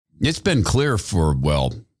It's been clear for,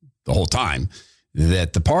 well, the whole time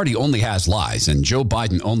that the party only has lies and Joe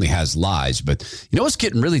Biden only has lies. But you know what's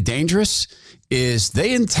getting really dangerous is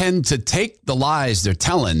they intend to take the lies they're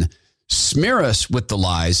telling, smear us with the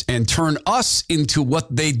lies, and turn us into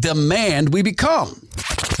what they demand we become.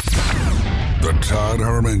 The Todd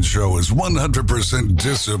Herman Show is 100%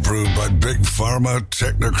 disapproved by big pharma,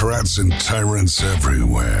 technocrats, and tyrants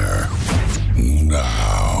everywhere.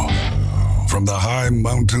 Now, from the high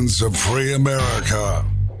mountains of free America,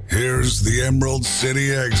 here's the Emerald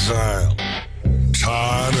City exile,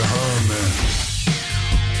 Todd Herman.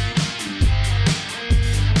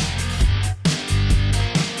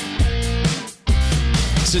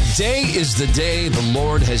 Today is the day the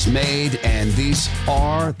Lord has made, and these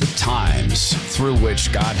are the times through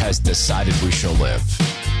which God has decided we shall live.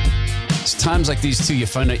 It's times like these, too, you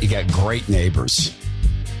find out you got great neighbors.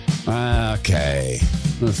 Okay.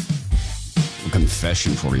 A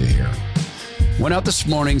confession for you here. Went out this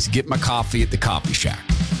morning to get my coffee at the coffee shack.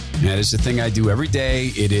 That is the thing I do every day.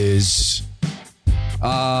 It is,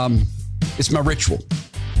 it's my ritual.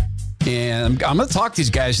 And I'm going to talk these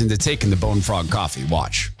guys into taking the Bone Frog coffee.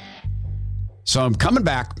 Watch. So I'm coming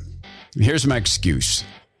back. Here's my excuse.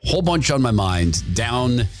 Whole bunch on my mind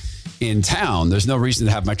down in town. There's no reason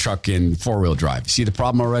to have my truck in four-wheel drive. See the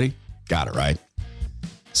problem already? Got it, right?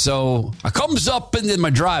 So I comes up into my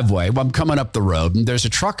driveway. I'm coming up the road, and there's a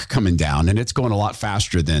truck coming down, and it's going a lot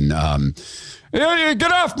faster than,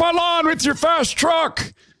 get off my lawn with your fast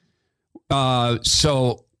truck.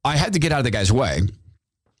 So I had to get out of the guy's way.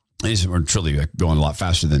 We're truly going a lot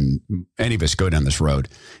faster than any of us go down this road,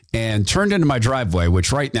 and turned into my driveway,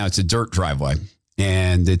 which right now it's a dirt driveway,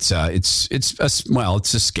 and it's a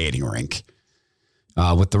skating rink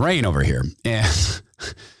with the rain over here,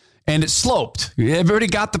 and it sloped. Everybody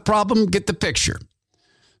got the problem? Get the picture.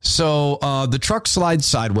 So the truck slides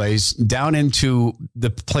sideways down into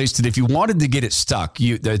the place that if you wanted to get it stuck,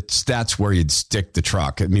 that's where you'd stick the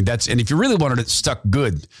truck. I mean, and if you really wanted it stuck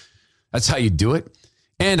good, that's how you do it.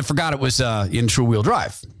 And I forgot it was in true-wheel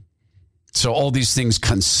drive. So all these things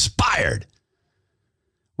conspired.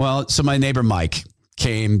 Well, so my neighbor Mike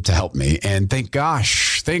came to help me. And thank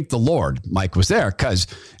the Lord, Mike was there. Because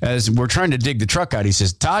as we're trying to dig the truck out, he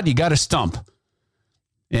says, Todd, you got a stump.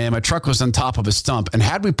 And my truck was on top of a stump. And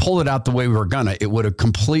had we pulled it out the way we were going to, it would have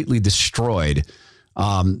completely destroyed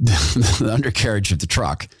the undercarriage of the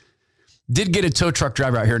truck. Did get a tow truck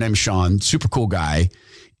driver out here named Sean, super cool guy.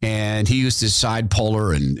 And he used his side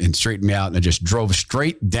puller and straightened me out. And I just drove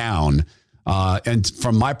straight down and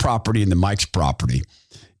from my property into Mike's property.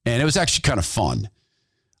 And it was actually kind of fun.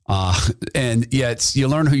 And yet you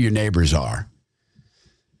learn who your neighbors are.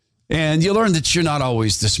 And you learn that you're not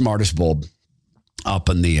always the smartest bulb up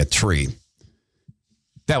in the tree.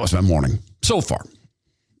 That was my morning so far.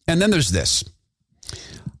 And then there's this.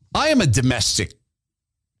 I am a domestic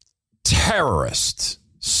terrorist.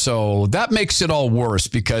 So that makes it all worse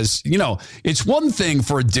because, it's one thing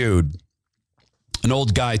for a dude, an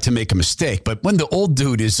old guy, to make a mistake. But when the old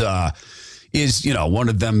dude is one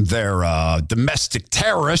of them, they're domestic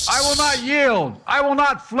terrorists. I will not yield. I will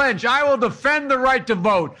not flinch. I will defend the right to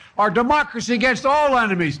vote. Our democracy against all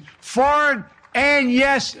enemies, foreign and,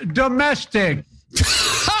 yes, domestic.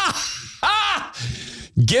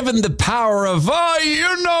 Given the power of,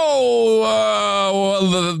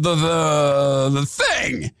 the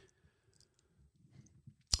thing.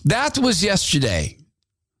 That was yesterday.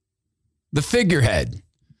 The figurehead.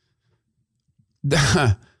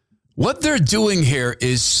 What they're doing here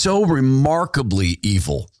is so remarkably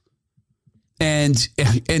evil. And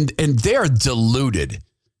they're deluded.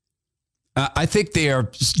 I think they are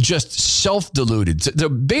just self-deluded. They're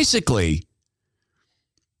basically...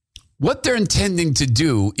 What they're intending to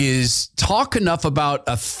do is talk enough about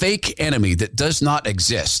a fake enemy that does not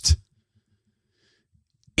exist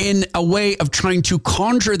in a way of trying to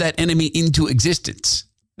conjure that enemy into existence.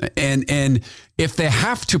 And if they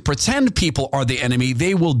have to pretend people are the enemy,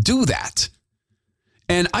 they will do that.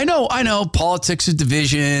 And I know, politics is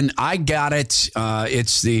division. I got it.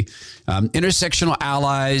 It's the intersectional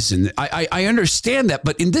allies. And I understand that.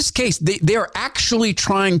 But in this case, they are actually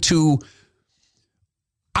trying to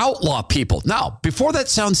outlaw people. Now, before that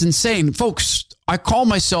sounds insane, folks, I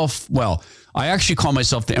actually call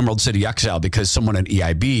myself the Emerald City Exile because someone at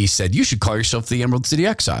EIB said, you should call yourself the Emerald City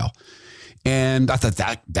Exile. And I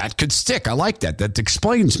thought that could stick. I like that. That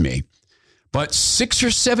explains me. But 6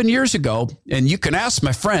 or 7 years ago, and you can ask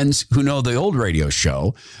my friends who know the old radio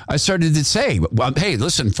show, I started to say, well, hey,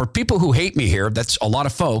 listen, for people who hate me here, that's a lot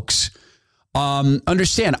of folks,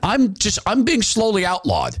 understand, I'm being slowly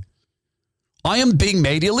outlawed. I am being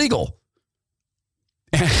made illegal.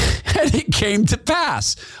 And it came to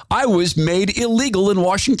pass. I was made illegal in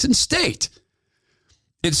Washington state.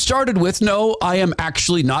 It started with, no, I am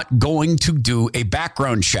actually not going to do a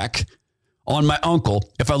background check on my uncle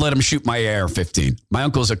if I let him shoot my AR-15. My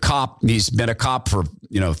uncle's a cop. He's been a cop for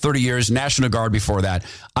 30 years, National Guard before that.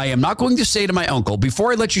 I am not going to say to my uncle,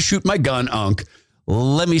 before I let you shoot my gun, Unc,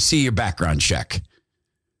 let me see your background check.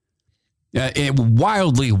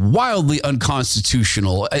 Wildly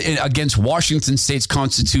unconstitutional against Washington state's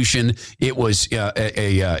constitution. It was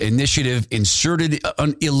a initiative inserted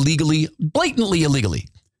illegally, blatantly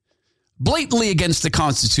against the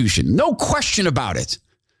Constitution. No question about it.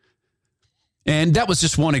 And that was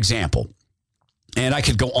just one example. And I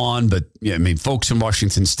could go on, but folks in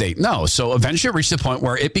Washington state, no. So eventually it reached the point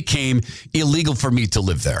where it became illegal for me to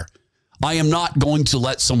live there. I am not going to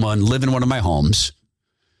let someone live in one of my homes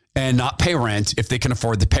and not pay rent if they can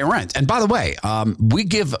afford to pay rent. And by the way,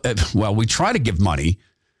 we try to give money.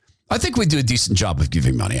 I think we do a decent job of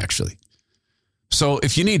giving money, actually. So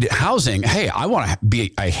if you need housing, hey, I want to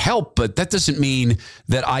be a help, but that doesn't mean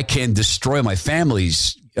that I can destroy my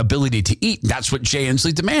family's ability to eat. That's what Jay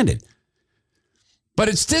Inslee demanded. But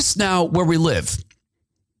it's this now where we live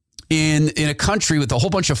in a country with a whole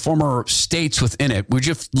bunch of former states within it. We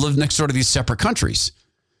just live next door to these separate countries.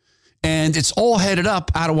 And it's all headed up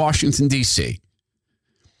out of Washington, D.C.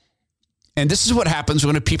 And this is what happens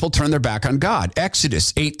when people turn their back on God.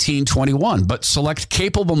 Exodus 18:21, but select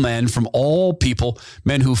capable men from all people,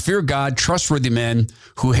 men who fear God, trustworthy men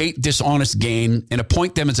who hate dishonest gain, and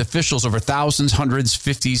appoint them as officials over thousands, hundreds,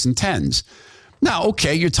 fifties, and tens. Now,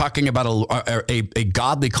 okay, you're talking about a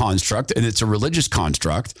godly construct, and it's a religious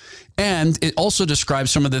construct. And it also describes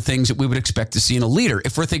some of the things that we would expect to see in a leader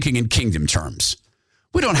if we're thinking in kingdom terms.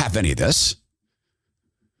 We don't have any of this.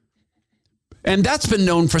 And that's been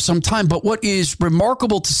known for some time. But what is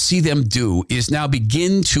remarkable to see them do is now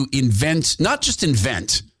begin to not just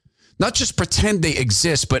pretend they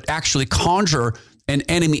exist, but actually conjure an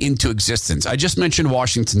enemy into existence. I just mentioned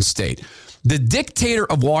Washington state. The dictator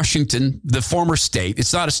of Washington, the former state,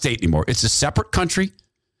 it's not a state anymore. It's a separate country.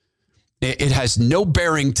 It has no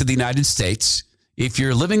bearing to the United States. If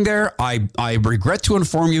you're living there, I regret to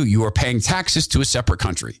inform you, you are paying taxes to a separate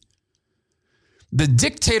country. The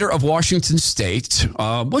dictator of Washington state,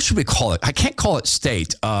 what should we call it? I can't call it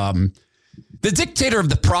state. The dictator of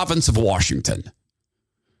the province of Washington,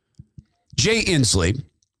 Jay Inslee,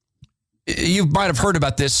 you might have heard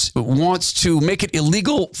about this, wants to make it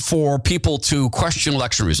illegal for people to question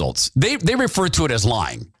election results. They refer to it as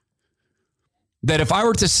lying. That if I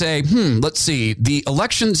were to say, let's see, the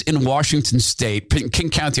elections in Washington state, King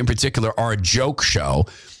County in particular, are a joke show.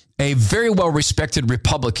 A very well-respected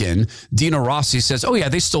Republican, Dino Rossi, says, oh, yeah,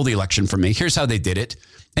 they stole the election from me. Here's how they did it.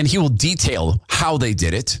 And he will detail how they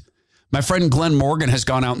did it. My friend Glenn Morgan has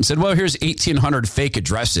gone out and said, well, here's 1,800 fake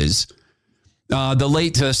addresses. The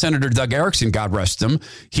late Senator Doug Erickson, God rest him,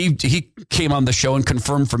 he came on the show and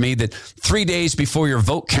confirmed for me that 3 days before your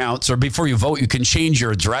vote counts or before you vote, you can change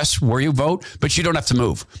your address where you vote, but you don't have to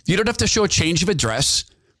move. You don't have to show a change of address.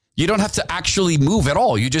 You don't have to actually move at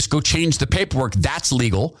all. You just go change the paperwork. That's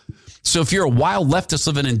legal. So if you're a wild leftist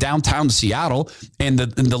living in downtown Seattle and the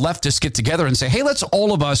leftists get together and say, hey, let's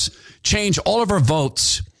all of us change all of our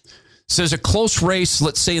votes. So there's a close race,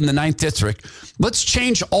 let's say in the 9th district. Let's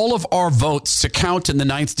change all of our votes to count in the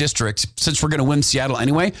 9th district since we're going to win Seattle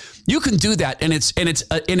anyway. You can do that, and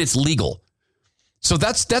it's legal. So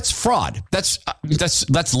that's fraud.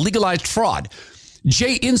 That's legalized fraud.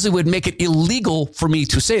 Jay Inslee would make it illegal for me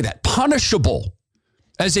to say that, punishable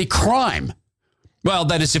as a crime. Well,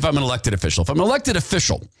 that is if I'm an elected official. If I'm an elected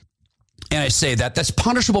official and I say that, that's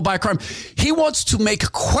punishable by a crime. He wants to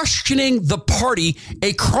make questioning the party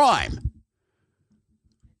a crime.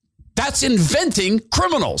 That's inventing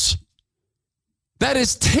criminals. That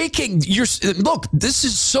is taking your... Look, this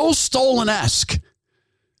is so Stalin-esque.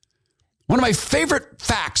 One of my favorite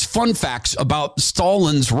fun facts about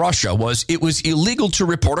Stalin's Russia was it was illegal to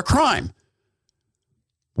report a crime.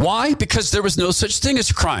 Why? Because there was no such thing as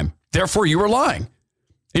a crime. Therefore, you were lying.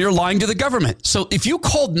 And you're lying to the government. So if you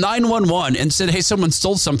called 911 and said, hey, someone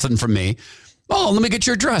stole something from me, oh, let me get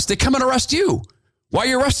your address. They come and arrest you. Why are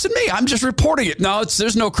you arresting me? I'm just reporting it. No,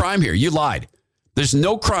 there's no crime here. You lied. There's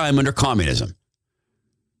no crime under communism.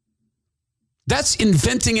 That's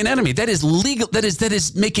inventing an enemy. That is legal. That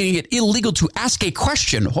is making it illegal to ask a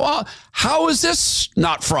question. Well, how is this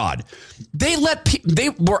not fraud? They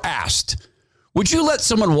were asked, would you let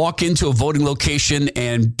someone walk into a voting location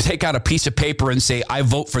and take out a piece of paper and say, I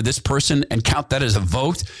vote for this person and count that as a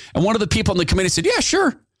vote? And one of the people on the committee said, yeah,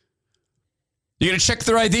 sure. You going to check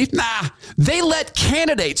their ID? Nah. They let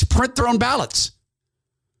candidates print their own ballots.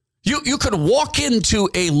 You You could walk into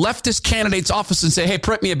a leftist candidate's office and say, hey,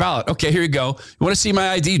 print me a ballot. Okay, here you go. You want to see my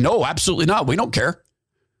ID? No, absolutely not. We don't care.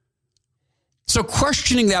 So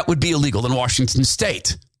questioning that would be illegal in Washington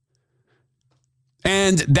state.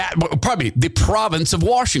 And that probably the province of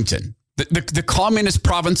Washington, the communist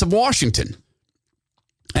province of Washington.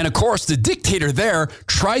 And of course, the dictator there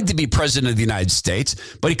tried to be president of the United States,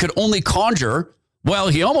 but he could only conjure. Well,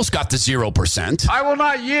 he almost got to 0%. I will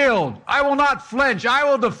not yield. I will not flinch. I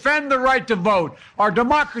will defend the right to vote, our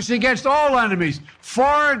democracy against all enemies,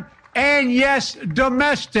 foreign and, yes,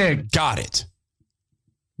 domestic. Got it.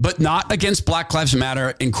 But not against Black Lives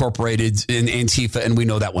Matter Incorporated in Antifa, and we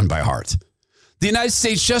know that one by heart. The United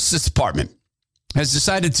States Justice Department has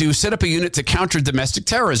decided to set up a unit to counter domestic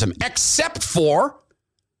terrorism, except for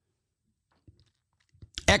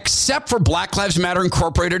Black Lives Matter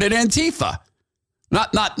Incorporated and Antifa.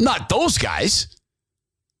 Not those guys.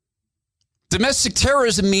 Domestic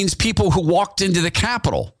terrorism means people who walked into the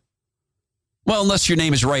Capitol. Well, unless your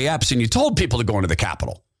name is Ray Epps and you told people to go into the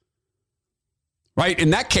Capitol. Right? In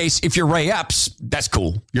that case, if you're Ray Epps, that's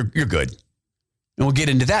cool. You're good. And we'll get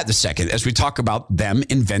into that in a second as we talk about them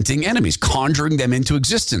inventing enemies, conjuring them into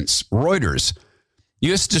existence. Reuters.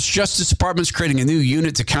 U.S. Justice Department is creating a new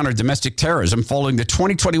unit to counter domestic terrorism following the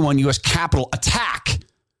 2021 U.S. Capitol attack.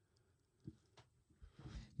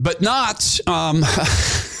 But not,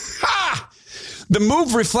 the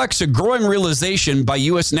move reflects a growing realization by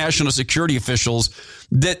U.S. national security officials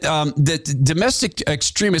that domestic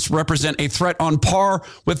extremists represent a threat on par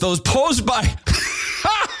with those posed by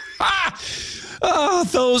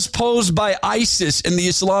ISIS and the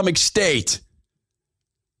Islamic State.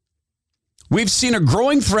 We've seen a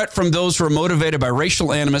growing threat from those who are motivated by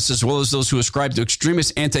racial animus, as well as those who ascribe to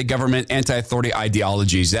extremist anti-government, anti-authority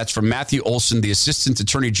ideologies. That's from Matthew Olson, the Assistant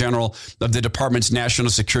Attorney General of the Department's National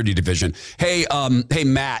Security Division. Hey,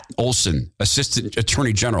 Matt Olson, Assistant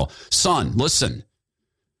Attorney General. Son, listen.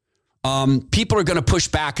 People are going to push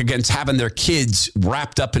back against having their kids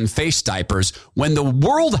wrapped up in face diapers when the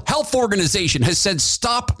World Health Organization has said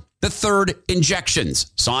stop the third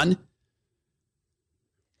injections, son.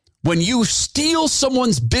 When you steal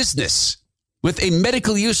someone's business with a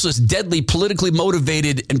medically useless, deadly, politically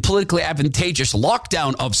motivated, and politically advantageous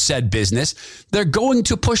lockdown of said business, they're going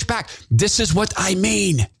to push back. This is what I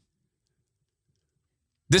mean.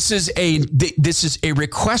 This is a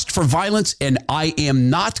request for violence, and I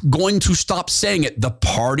am not going to stop saying it. The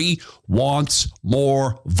party wants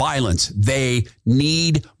more violence. They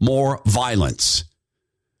need more violence.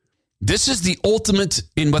 This is the ultimate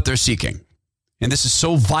in what they're seeking. And this is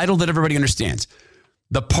so vital that everybody understands.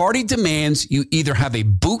 The party demands you either have a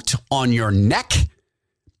boot on your neck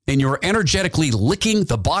and you're energetically licking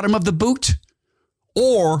the bottom of the boot,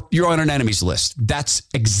 or you're on an enemies list. That's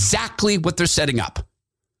exactly what they're setting up.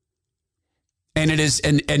 And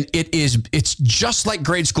it's just like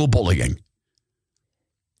grade school bullying.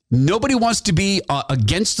 Nobody wants to be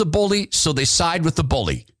against the bully, so they side with the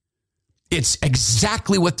bully. It's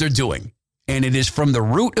exactly what they're doing. And it is from the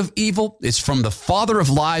root of evil. It's from the father of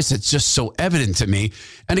lies. It's just so evident to me.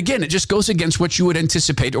 And again, it just goes against what you would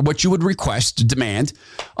anticipate or what you would request, demand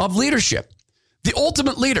of leadership. The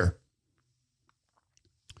ultimate leader.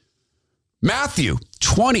 Matthew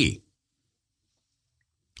 20,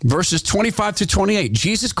 verses 25 to 28.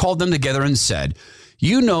 Jesus called them together and said,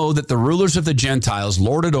 you know that the rulers of the Gentiles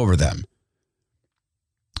lord it over them,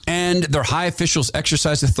 and their high officials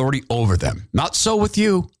exercise authority over them. Not so with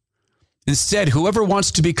you. Instead, whoever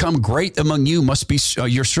wants to become great among you must be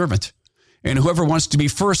your servant, and whoever wants to be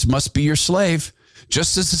first must be your slave,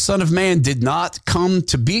 just as the Son of Man did not come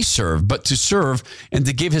to be served, but to serve and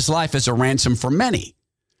to give his life as a ransom for many.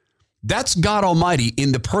 That's God Almighty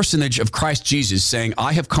in the personage of Christ Jesus saying,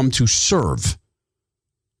 I have come to serve.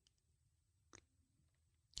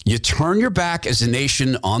 You turn your back as a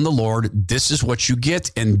nation on the Lord, this is what you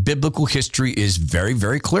get, and biblical history is very,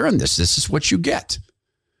 very clear on this. This is what you get.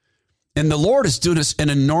 And the Lord is doing us an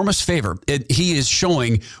enormous favor. He is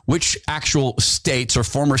showing which actual states or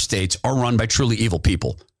former states are run by truly evil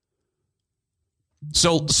people.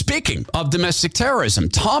 So speaking of domestic terrorism,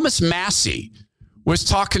 Thomas Massie was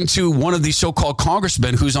talking to one of the so-called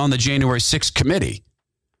congressmen who's on the January 6th committee,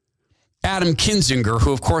 Adam Kinzinger,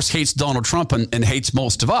 who, of course, hates Donald Trump and hates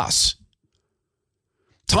most of us.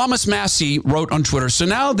 Thomas Massie wrote on Twitter, so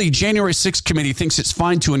now the January 6th committee thinks it's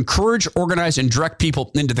fine to encourage, organize, and direct people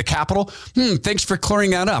into the Capitol. Thanks for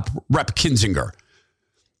clearing that up, Rep. Kinzinger.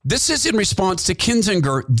 This is in response to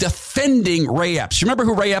Kinzinger defending Ray Epps. You remember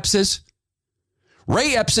who Ray Epps is?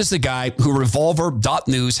 Ray Epps is the guy who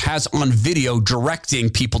Revolver.News has on video directing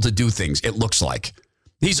people to do things, it looks like.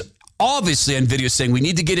 He's obviously on video saying we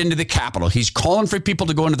need to get into the Capitol. He's calling for people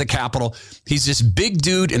to go into the Capitol. He's this big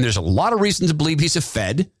dude, and there's a lot of reason to believe he's a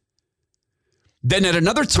Fed. Then at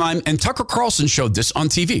another time, and Tucker Carlson showed this on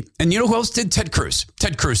TV. And you know who else did? Ted Cruz.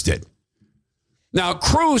 Ted Cruz did. Now,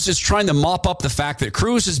 Cruz is trying to mop up the fact that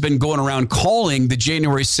Cruz has been going around calling the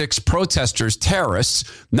January 6th protesters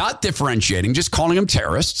terrorists, not differentiating, just calling them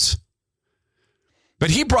terrorists. But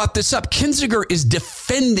he brought this up. Kinzinger is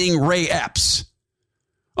defending Ray Epps.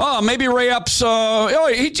 Oh, maybe Ray Epps,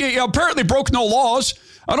 he apparently broke no laws.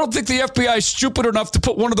 I don't think the FBI is stupid enough to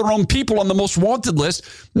put one of their own people on the most wanted list.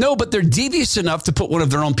 No, but they're devious enough to put one of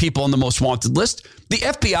their own people on the most wanted list. The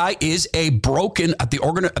FBI is a broken, at the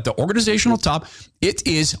organizational top, it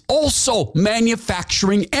is also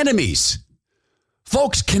manufacturing enemies.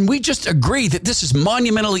 Folks, can we just agree that this is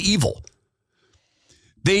monumentally evil?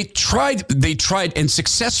 They tried and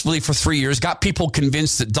successfully for 3 years got people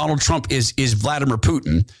convinced that Donald Trump is Vladimir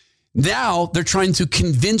Putin. Now they're trying to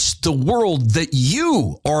convince the world that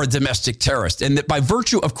you are a domestic terrorist and that by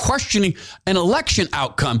virtue of questioning an election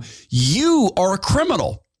outcome, you are a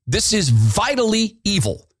criminal. This is vitally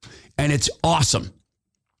evil. And it's awesome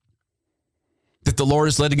that the Lord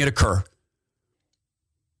is letting it occur.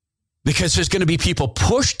 Because there's going to be people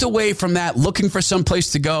pushed away from that, looking for some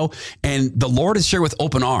place to go. And the Lord is here with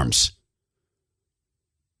open arms.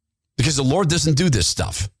 Because the Lord doesn't do this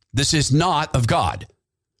stuff. This is not of God.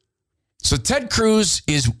 So Ted Cruz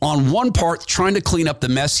is on one part trying to clean up the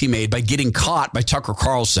mess he made by getting caught by Tucker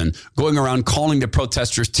Carlson, going around calling the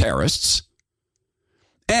protesters terrorists.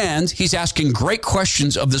 And he's asking great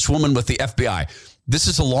questions of this woman with the FBI. This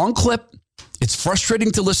is a long clip. It's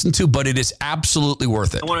frustrating to listen to, but it is absolutely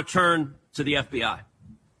worth it. I want to turn to the FBI.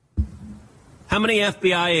 How many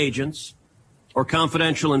FBI agents or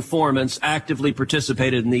confidential informants actively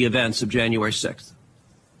participated in the events of January 6th?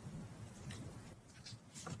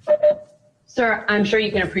 Sir, I'm sure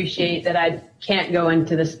you can appreciate that I can't go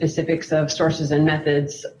into the specifics of sources and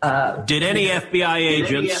methods. Did any FBI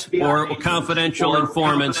agents or confidential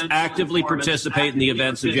informants actively participate in the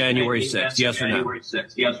events of January 6th? Yes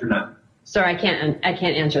or no? Sir, I can't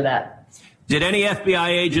answer that. Did any FBI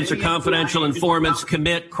agents or confidential informants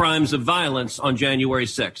commit crimes of violence on January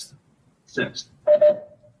 6th?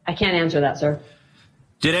 I can't answer that, sir.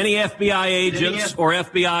 Did any FBI agents or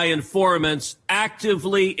FBI informants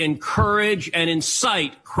actively encourage and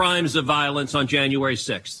incite crimes of violence on January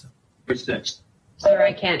 6th? Sir,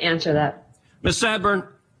 I can't answer that. Ms. Sadburn,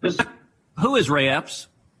 who is Ray Epps?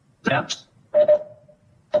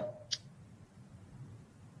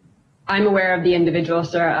 I'm aware of the individual,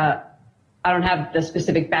 sir. I don't have the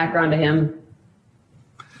specific background to him.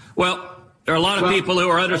 Well, there are a lot of people who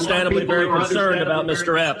are understandably very concerned about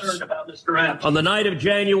Mr. Epps. On the night of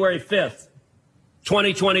January 5th,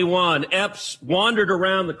 2021, Epps wandered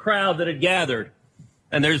around the crowd that had gathered.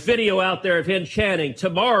 And there's video out there of him chanting,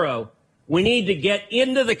 "Tomorrow, we need to get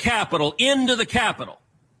into the Capitol, into the Capitol."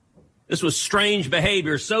 This was strange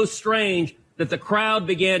behavior, so strange that the crowd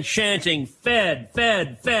began chanting, "Fed,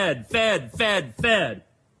 Fed, Fed, Fed, Fed, Fed."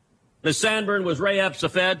 Ms. Sandburn, was Ray Epps a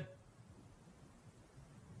Fed?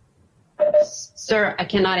 Sir, I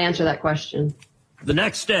cannot answer that question. The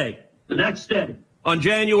next day, on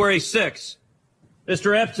January 6th,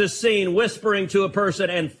 Mr. Epps is seen whispering to a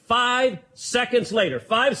person, and 5 seconds later,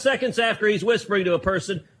 5 seconds after he's whispering to a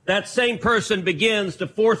person, that same person begins to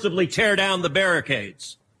forcibly tear down the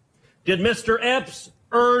barricades. Did Mr. Epps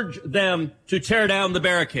urge them to tear down the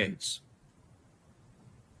barricades?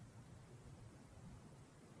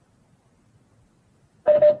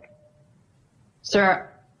 Sir,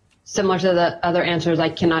 similar to the other answers, I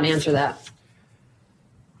cannot answer that.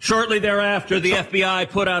 Shortly thereafter, the FBI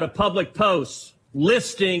put out a public post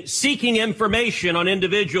seeking information on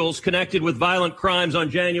individuals connected with violent crimes on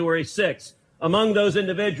January 6th. Among those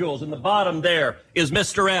individuals, in the bottom there, is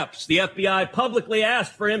Mr. Epps. The FBI publicly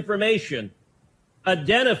asked for information,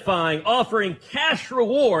 identifying, offering cash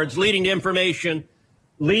rewards leading to information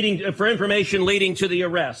leading to the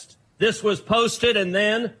arrest. This was posted, and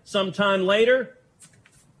then sometime later,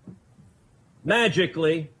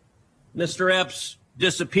 magically, Mr. Epps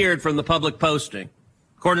disappeared from the public posting.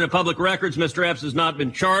 According to public records, Mr. Epps has not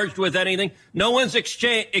been charged with anything. No one's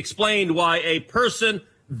explained why a person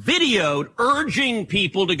videoed urging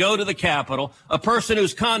people to go to the Capitol, a person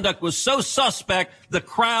whose conduct was so suspect the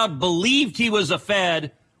crowd believed he was a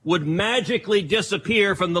Fed, would magically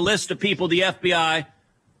disappear from the list of people the FBI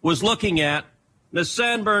was looking at. Ms.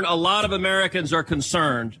 Sandburn, a lot of Americans are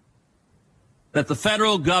concerned that the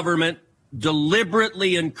federal government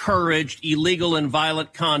deliberately encouraged illegal and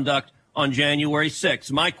violent conduct on January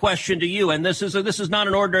 6th. My question to you, and this is not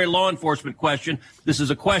an ordinary law enforcement question. This is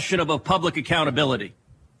a question of public accountability.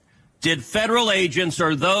 Did federal agents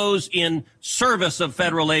or those in service of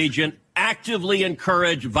federal agent actively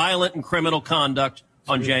encourage violent and criminal conduct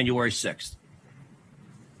on January 6th?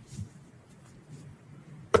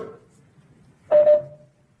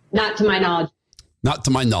 Not to my knowledge. Not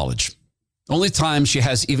to my knowledge. Only time she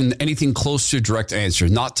has even anything close to a direct answer.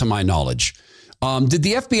 Not to my knowledge. Did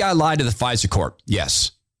the FBI lie to the FISA court?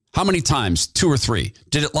 Yes. How many times? 2 or 3.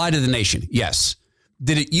 Did it lie to the nation? Yes.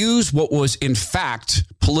 Did it use what was in fact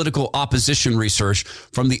political opposition research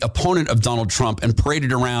from the opponent of Donald Trump and parade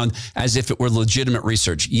it around as if it were legitimate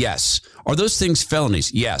research? Yes. Are those things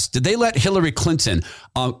felonies? Yes. Did they let Hillary Clinton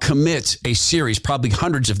commit a series, probably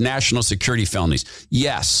hundreds of national security felonies?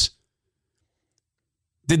 Yes.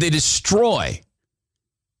 Did they destroy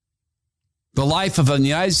the life of a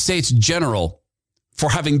United States general for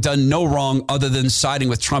having done no wrong other than siding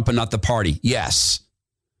with Trump and not the party? Yes.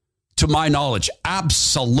 To my knowledge,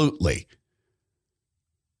 absolutely.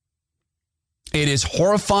 It is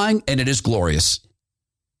horrifying and it is glorious.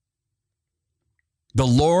 The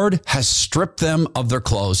Lord has stripped them of their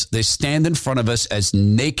clothes. They stand in front of us as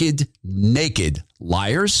naked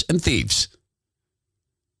liars and thieves.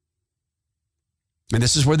 And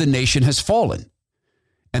this is where the nation has fallen.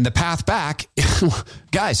 And the path back,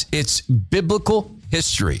 guys, it's biblical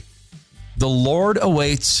history. The Lord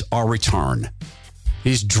awaits our return.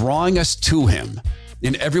 He's drawing us to him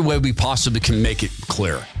in every way we possibly can make it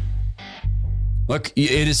clear. Look,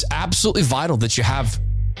 it is absolutely vital that you have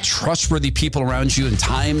trustworthy people around you in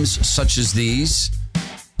times such as these.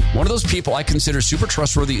 One of those people I consider super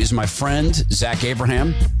trustworthy is my friend, Zach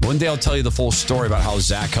Abraham. One day I'll tell you the full story about how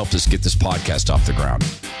Zach helped us get this podcast off the ground.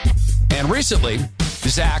 And recently,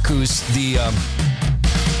 Zach, who's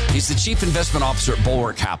he's the chief investment officer at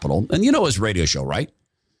Bulwark Capital. And you know his radio show, right?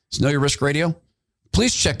 It's Know Your Risk Radio.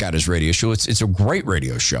 Please check out his radio show. It's a great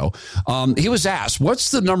radio show. He was asked, what's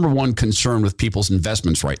the number one concern with people's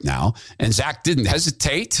investments right now? And Zach didn't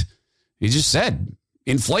hesitate. He just said,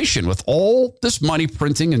 inflation. With all this money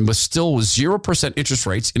printing and with 0% interest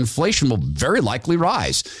rates, inflation will very likely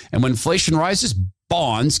rise. And when inflation rises,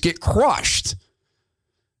 bonds get crushed.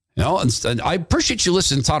 You know, and I appreciate you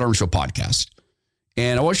listening to Todd Herman Show podcast.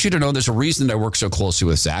 And I want you to know there's a reason that I work so closely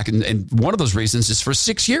with Zach. And one of those reasons is for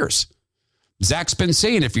 6 years. Zach's been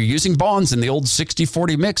saying if you're using bonds in the old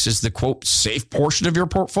 60-40 mix is the, quote, safe portion of your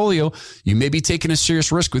portfolio, you may be taking a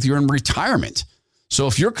serious risk with your retirement. So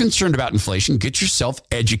if you're concerned about inflation, get yourself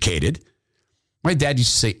educated. My dad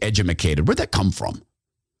used to say edumacated. Where'd that come from?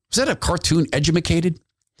 Was that a cartoon, edumacated?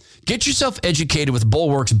 Get yourself educated with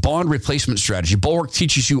Bulwark's bond replacement strategy. Bulwark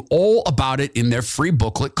teaches you all about it in their free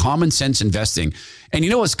booklet, Common Sense Investing. And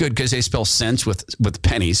you know what's good because they spell sense with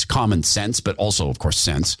pennies, common sense, but also, of course,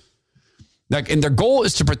 sense. And their goal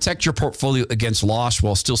is to protect your portfolio against loss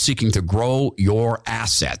while still seeking to grow your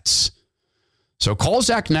assets. So call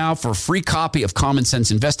Zach now for a free copy of Common Sense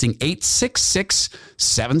Investing,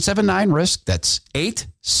 866-779-RISK. That's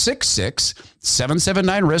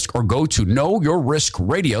 866-779-RISK, or go to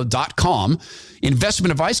knowyourriskradio.com.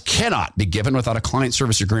 Investment advice cannot be given without a client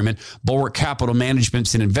service agreement. Bulwark Capital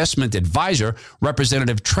Management's an investment advisor,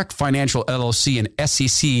 Representative Trek Financial LLC, and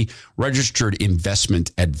SEC registered investment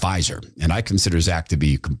advisor. And I consider Zach to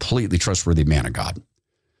be a completely trustworthy man of God.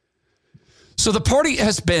 So the party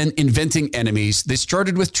has been inventing enemies. They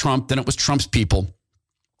started with Trump, then it was Trump's people.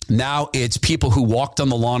 Now it's people who walked on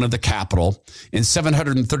the lawn of the Capitol in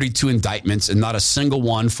 732 indictments and not a single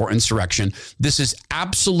one for insurrection. This is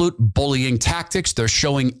absolute bullying tactics. They're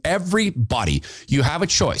showing everybody you have a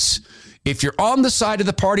choice. If you're on the side of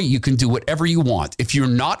the party, you can do whatever you want. If you're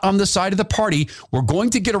not on the side of the party, we're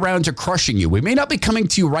going to get around to crushing you. We may not be coming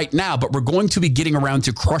to you right now, but we're going to be getting around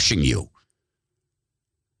to crushing you.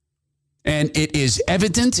 And it is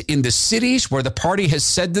evident in the cities where the party has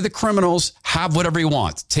said to the criminals, have whatever you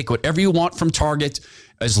want. Take whatever you want from Target.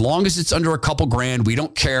 As long as it's under a couple grand, we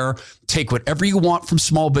don't care. Take whatever you want from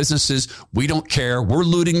small businesses. We don't care. We're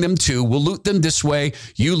looting them too. We'll loot them this way.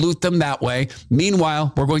 You loot them that way.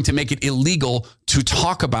 Meanwhile, we're going to make it illegal to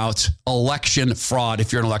talk about election fraud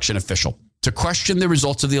if you're an election official. To question the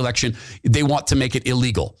results of the election, they want to make it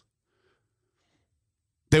illegal.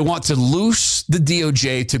 They want to loose the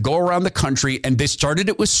DOJ to go around the country, and they started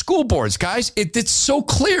it with school boards. Guys, it's so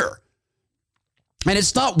clear. And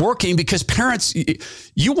it's not working because parents,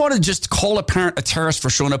 you want to just call a parent a terrorist for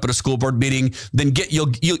showing up at a school board meeting, then you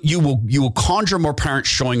will conjure more parents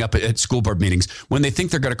showing up at school board meetings when they think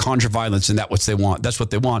they're going to conjure violence, and that's what they want. That's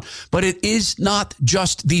what they want. But it is not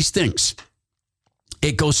just these things.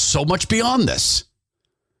 It goes so much beyond this.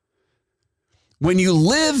 When you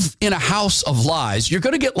live in a house of lies, you're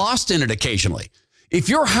going to get lost in it occasionally. If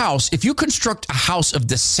you construct a house of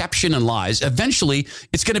deception and lies, eventually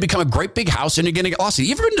it's going to become a great big house and you're going to get lost.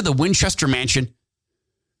 You ever been to the Winchester Mansion?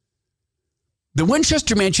 The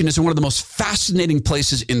Winchester Mansion is one of the most fascinating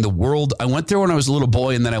places in the world. I went there when I was a little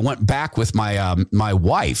boy, and then I went back with my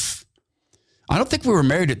wife. I don't think we were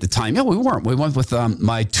married at the time. Yeah, we weren't. We went with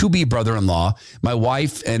my to-be brother-in-law, my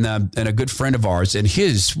wife, and a good friend of ours, and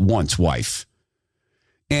his once wife.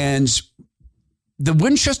 And the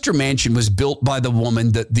Winchester Mansion was built by the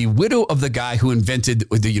woman, the widow of the guy who invented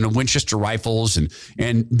the Winchester rifles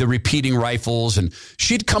and the repeating rifles. And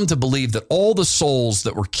she'd come to believe that all the souls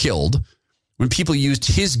that were killed when people used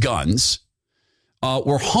his guns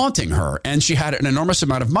were haunting her, and she had an enormous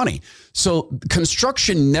amount of money. So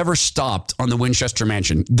construction never stopped on the Winchester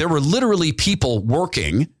Mansion. There were literally people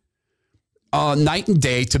working night and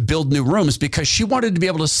day to build new rooms because she wanted to be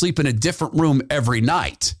able to sleep in a different room every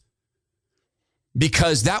night,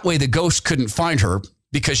 because that way the ghost couldn't find her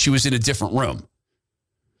because she was in a different room.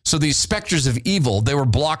 So these specters of evil, they were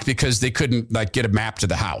blocked because they couldn't get a map to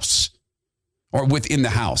the house or within the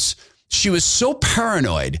house. She was so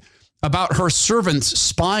paranoid about her servants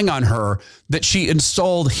spying on her that she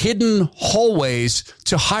installed hidden hallways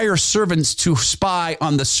to hire servants to spy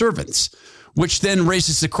on the servants, which then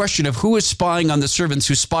raises the question of who is spying on the servants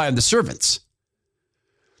who spy on the servants.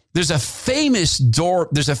 There's a famous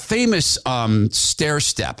stair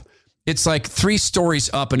step. It's like 3 stories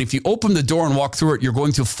up. And if you open the door and walk through it, you're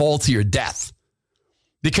going to fall to your death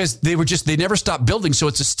because they never stopped building. So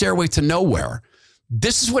it's a stairway to nowhere.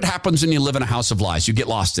 This is what happens when you live in a house of lies. You get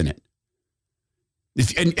lost in it.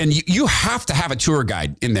 And you have to have a tour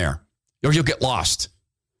guide in there or you'll get lost.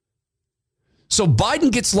 So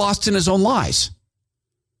Biden gets lost in his own lies.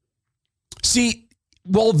 See,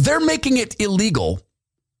 while they're making it illegal,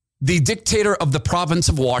 the dictator of the province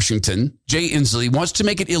of Washington, Jay Inslee, wants to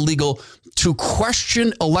make it illegal to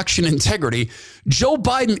question election integrity. Joe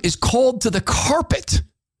Biden is called to the carpet,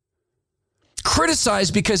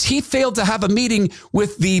 criticized because he failed to have a meeting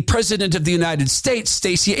with the president of the United States,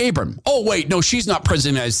 Stacy Abrahams. Oh, wait, no, she's not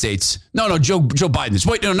president of the United States. No, Joe Biden is.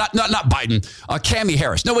 Wait, no, not Biden. Cammie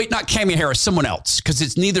Harris. No, wait, not Cammie Harris, someone else, because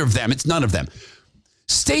it's neither of them. It's none of them.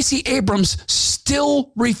 Stacey Abrams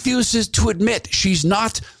still refuses to admit she's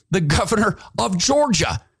not the governor of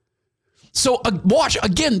Georgia. So watch,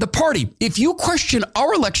 again, the party. If you question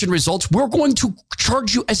our election results, we're going to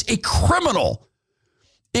charge you as a criminal.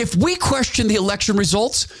 If we question the election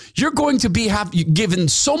results, you're going to be given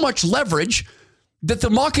so much leverage that the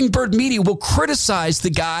Mockingbird media will criticize the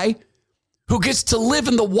guy who gets to live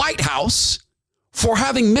in the White House for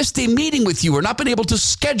having missed a meeting with you or not been able to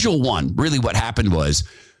schedule one. Really what happened was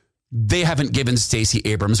they haven't given Stacey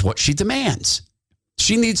Abrams what she demands.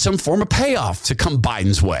 She needs some form of payoff to come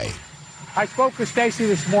Biden's way. I spoke with Stacy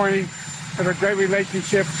this morning. We have a great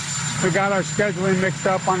relationship. We got our scheduling mixed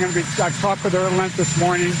up. I talked with her at length this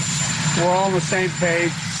morning. We're all on the same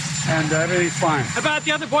page, and everything's fine. About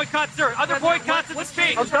the other boycotts, sir. Other boycotts of the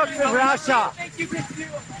speech.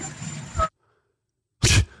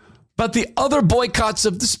 About the other boycotts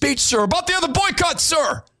of the speech, sir. About the other boycotts,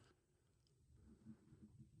 sir.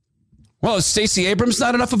 Well, is Stacey Abrams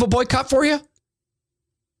not enough of a boycott for you?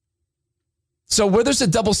 So where there's a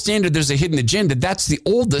double standard, there's a hidden agenda. That's the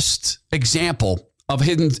oldest example of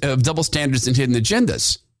double standards and hidden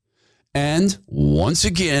agendas. And once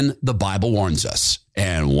again, the Bible warns us.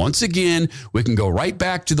 And once again, we can go right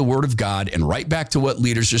back to the Word of God and right back to what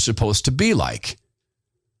leaders are supposed to be like.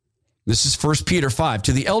 This is 1 Peter 5.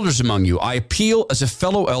 To the elders among you, I appeal as a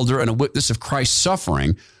fellow elder and a witness of Christ's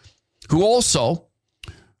suffering, who also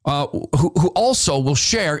will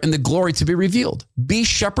share in the glory to be revealed. Be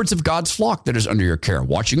shepherds of God's flock that is under your care,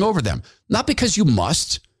 watching over them, not because you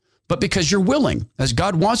must, but because you're willing, as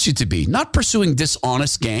God wants you to be, not pursuing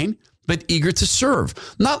dishonest gain, but eager to serve,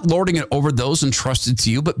 not lording it over those entrusted to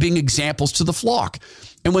you, but being examples to the flock.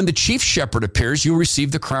 And when the chief shepherd appears, you'll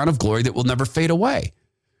receive the crown of glory that will never fade away.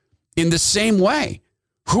 In the same way,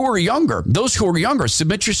 those who are younger,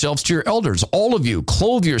 submit yourselves to your elders. All of you,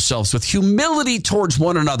 clothe yourselves with humility towards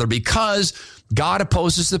one another, because God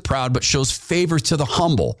opposes the proud, but shows favor to the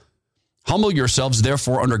humble. Humble yourselves,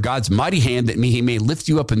 therefore, under God's mighty hand, that he may lift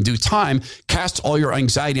you up in due time. Cast all your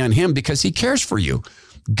anxiety on him, because he cares for you.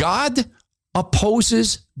 God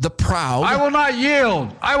opposes the proud. I will not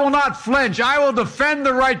yield. I will not flinch. I will defend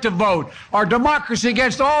the right to vote. Our democracy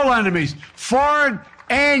against all enemies, foreign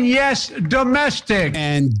and, yes, domestic.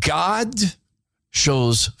 And God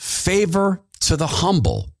shows favor to the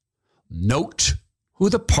humble. Note who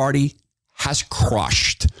the party has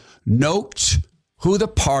crushed. Note who the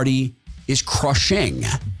party is crushing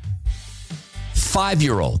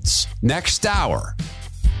 5-year-olds. Next hour,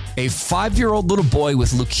 a 5-year-old little boy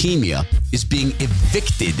with leukemia is being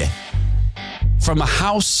evicted from a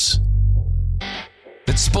house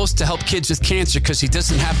that's supposed to help kids with cancer because he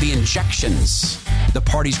doesn't have the injections. The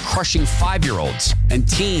party's crushing 5-year-olds and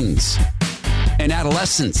teens and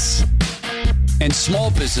adolescents and small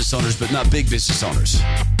business owners, but not big business owners.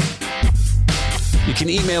 You can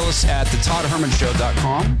email us at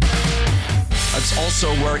thetodhermanshow.com. That's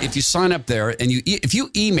also where if you sign up there and if you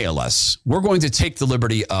email us, we're going to take the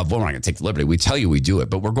liberty of, well, we're not going to take the liberty. We tell you we do it,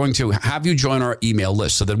 but we're going to have you join our email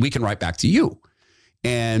list so that we can write back to you.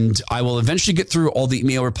 And I will eventually get through all the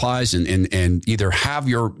email replies and either have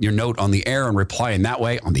your note on the air and reply in that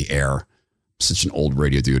way on the air. Such an old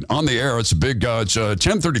radio dude. On the air, it's a big, it's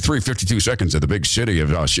 10:33, 52 seconds at the big city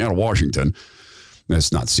of Seattle, Washington.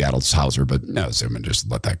 It's not Seattle, it's Hauser, but no, so I'm going to just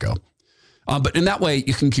let that go. But in that way,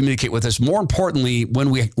 you can communicate with us. More importantly, when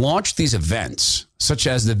we launch these events, such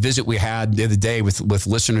as the visit we had the other day with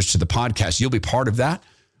listeners to the podcast, you'll be part of that,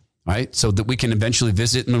 right? So that we can eventually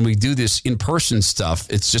visit. And when we do this in-person stuff,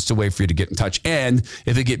 it's just a way for you to get in touch. And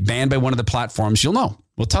if it get banned by one of the platforms, you'll know.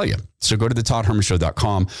 We'll tell you. So go to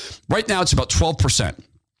thetodhermanshow.com. Right now, it's about 12%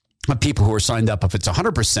 of people who are signed up. If it's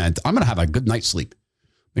 100%, I'm going to have a good night's sleep.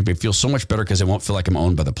 Make me feel so much better because I won't feel like I'm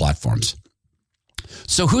owned by the platforms.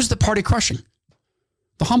 So who's the party crushing?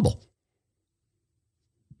 The humble.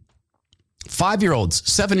 5-year-olds,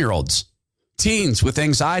 7-year-olds, teens with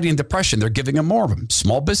anxiety and depression. They're giving them more of them.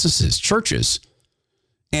 Small businesses, churches.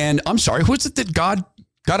 And I'm sorry, who is it that God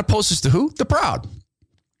opposes to who? The proud.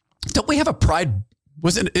 Don't we have a pride?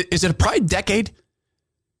 Is it a pride decade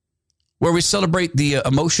where we celebrate the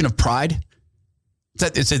emotion of pride?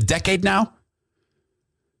 It's a decade now.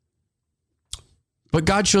 But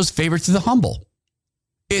God shows favor to the humble.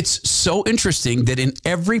 It's so interesting that in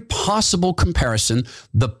every possible comparison,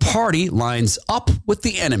 the party lines up with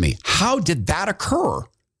the enemy. How did that occur?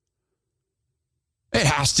 It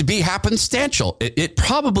has to be happenstantial. It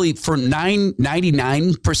probably, for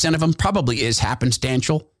 99% of them, probably is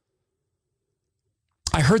happenstantial.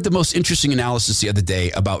 I heard the most interesting analysis the other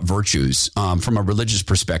day about virtues from a religious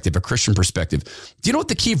perspective, a Christian perspective. Do you know what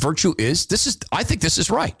the key virtue is? I think this is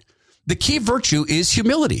right. The key virtue is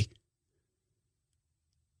humility.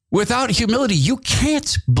 Without humility, you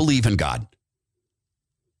can't believe in God.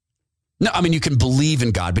 No, I mean, you can believe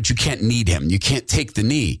in God, but you can't need him. You can't take the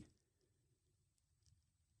knee.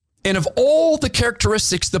 And of all the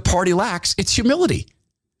characteristics the party lacks, it's humility.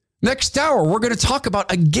 Next hour, we're going to talk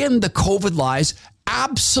about, again, the COVID lies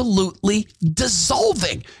absolutely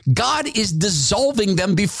dissolving. God is dissolving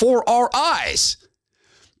them before our eyes,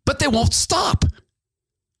 but they won't stop.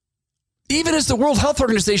 Even as the World Health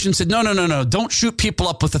Organization said, no, don't shoot people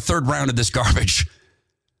up with the third round of this garbage.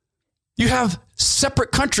 You have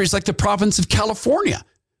separate countries like the province of California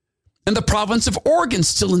and the province of Oregon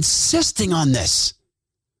still insisting on this.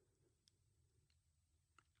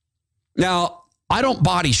 Now, I don't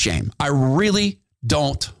body shame. I really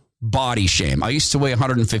don't body shame. I used to weigh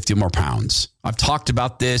 150 more pounds. I've talked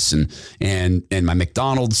about this and my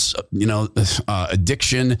McDonald's,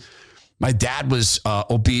 addiction. My dad was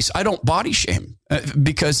obese. I don't body shame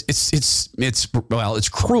because it's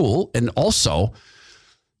cruel. And also,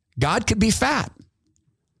 God could be fat.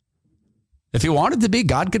 If he wanted to be,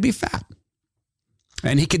 God could be fat.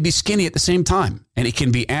 And he could be skinny at the same time. And he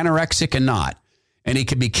can be anorexic and not. And he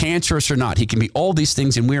can be cancerous or not. He can be all these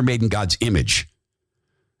things, and we are made in God's image.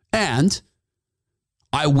 And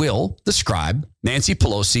I will describe Nancy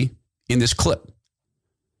Pelosi in this clip.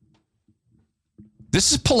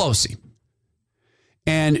 This is Pelosi.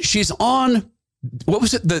 And she's on, what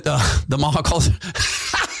was it? The Maha called it?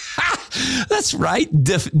 That's right.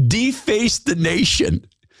 Deface the nation.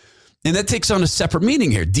 And that takes on a separate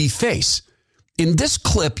meaning here. Deface. In this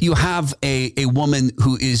clip, you have a woman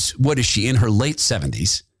who is, what is she, in her late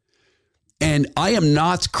 70s. And I am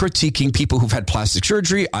not critiquing people who've had plastic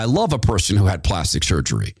surgery. I love a person who had plastic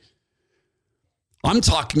surgery. I'm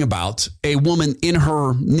talking about a woman in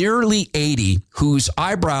her nearly 80 whose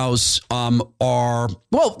eyebrows are,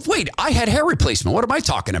 well, wait, I had hair replacement. What am I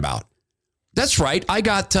talking about? That's right. I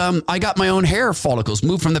got my own hair follicles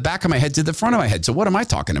moved from the back of my head to the front of my head. So what am I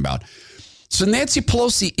talking about? So Nancy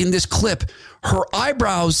Pelosi in this clip, her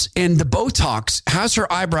eyebrows and the Botox has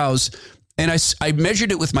her eyebrows. And I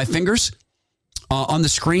measured it with my fingers on the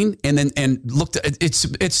screen and looked at it's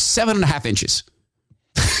 7.5 inches.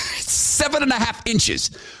 7.5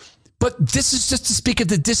 inches. But this is just to speak of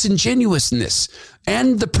the disingenuousness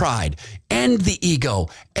and the pride and the ego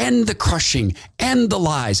and the crushing and the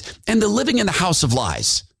lies and the living in the house of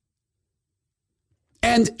lies.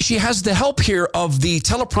 And she has the help here of the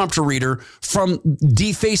teleprompter reader from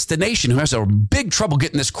Deface the Nation, who has a big trouble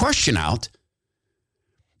getting this question out.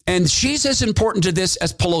 And she's as important to this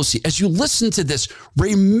as Pelosi. As you listen to this,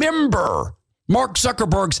 remember Mark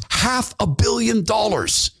Zuckerberg's $500 million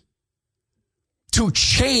to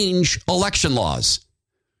change election laws,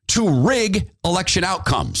 to rig election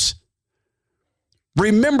outcomes.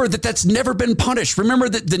 Remember that that's never been punished. Remember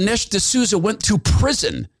that Dinesh D'Souza went to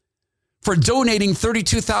prison for donating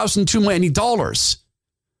 $32,000 too many dollars.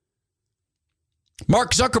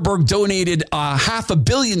 Mark Zuckerberg donated $500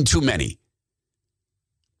 million too many.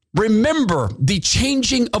 Remember the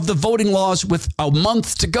changing of the voting laws with a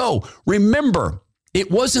month to go. Remember,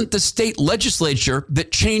 it wasn't the state legislature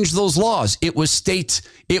that changed those laws. It was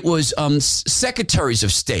secretaries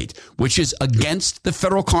of state, which is against the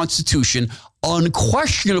federal Constitution,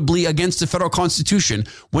 unquestionably against the federal Constitution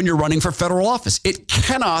when you're running for federal office. It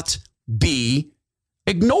cannot be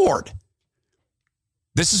ignored.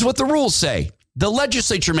 This is what the rules say. The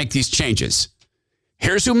legislature make these changes.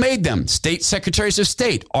 Here's who made them. State secretaries of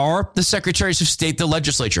state. Are the secretaries of state the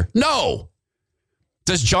legislature? No.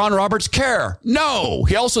 Does John Roberts care? No.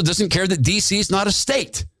 He also doesn't care that D.C. is not a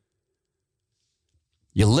state.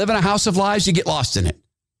 You live in a house of lies, you get lost in it.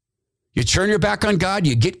 You turn your back on God,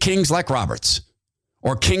 you get kings like Roberts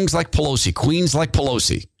or kings like Pelosi, queens like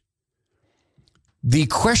Pelosi. The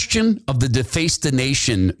question of the Deface the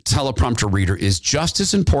Nation teleprompter reader is just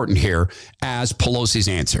as important here as Pelosi's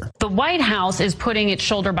answer. The White House is putting its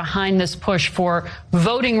shoulder behind this push for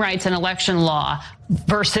voting rights and election law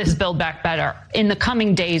versus Build Back Better in the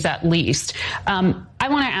coming days, at least. I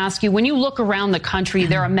want to ask you, when you look around the country,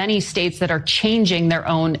 there are many states that are changing their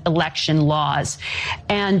own election laws,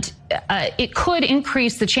 and it could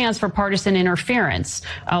increase the chance for partisan interference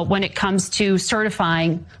when it comes to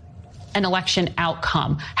certifying an election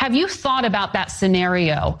outcome. Have you thought about that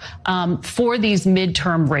scenario for these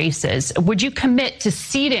midterm races? Would you commit to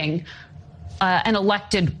seating an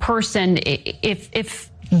elected person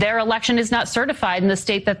if their election is not certified in the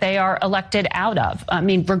state that they are elected out of? I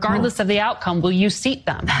mean, regardless of the outcome, will you seat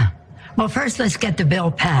them? Well, first, let's get the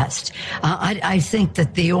bill passed. I think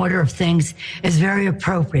that the order of things is very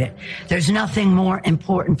appropriate. There's nothing more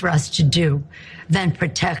important for us to do than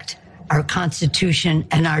protect our Constitution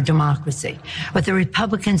and our democracy. What the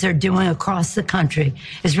Republicans are doing across the country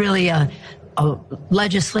is really a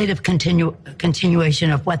legislative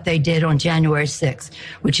continuation of what they did on January 6th,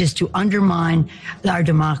 which is to undermine our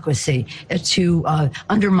democracy, to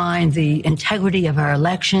undermine the integrity of our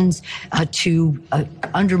elections, to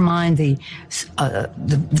undermine the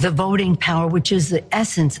voting power, which is the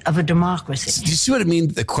essence of a democracy. Do you see what I mean?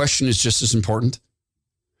 The question is just as important.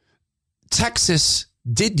 Texas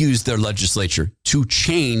did use their legislature to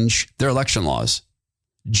change their election laws,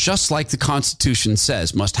 just like the Constitution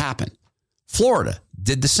says must happen. Florida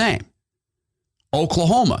did the same.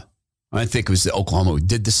 Oklahoma, I think it was Oklahoma,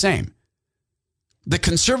 did the same. The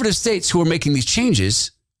conservative states who are making these changes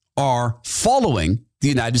are following the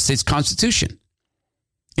United States Constitution.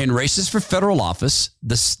 In races for federal office,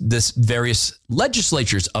 this various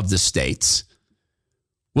legislatures of the states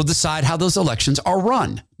will decide how those elections are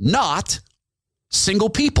run, not single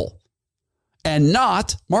people, and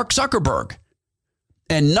not Mark Zuckerberg,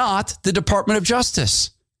 and not the Department of Justice,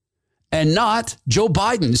 and not Joe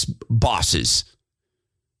Biden's bosses,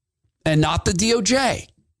 and not the DOJ.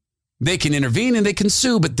 They can intervene and they can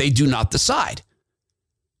sue, but they do not decide.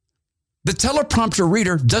 The teleprompter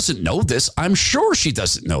reader doesn't know this. I'm sure she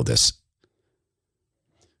doesn't know this.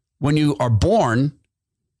 When you are born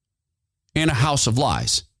in a house of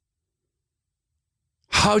lies,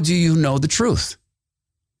 how do you know the truth?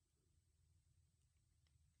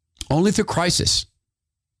 Only through crisis.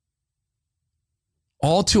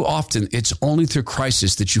 All too often, it's only through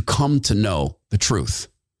crisis that you come to know the truth.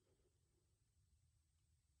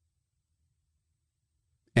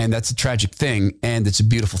 And that's a tragic thing, and it's a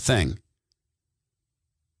beautiful thing.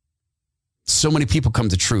 So many people come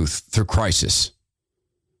to truth through crisis.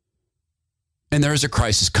 And there is a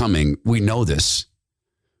crisis coming. We know this.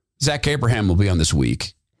 Zach Abraham will be on this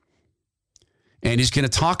week. And he's going to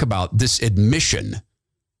talk about this admission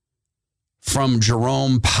from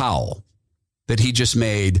Jerome Powell that he just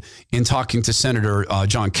made in talking to Senator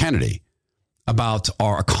John Kennedy about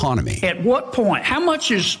our economy. At what point, how much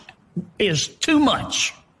is too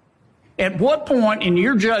much? At what point in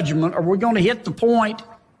your judgment are we going to hit the point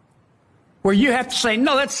where you have to say,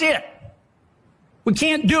 no, that's it. We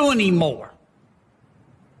can't do any more.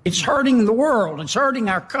 It's hurting the world. It's hurting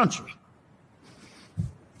our country.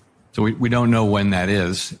 So we don't know when that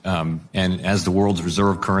is. And as the world's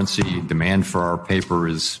reserve currency, demand for our paper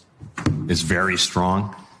is is very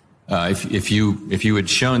strong. If you had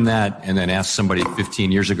shown that and then asked somebody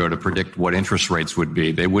 15 years ago to predict what interest rates would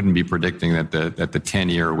be, they wouldn't be predicting that the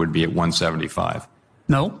 10-year would be at 175.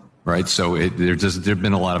 No. Right. So there's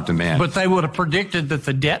been a lot of demand. But they would have predicted that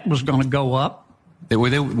the debt was going to go up. They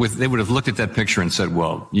would have looked at that picture and said,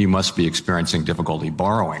 well, you must be experiencing difficulty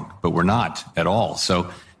borrowing, but we're not at all.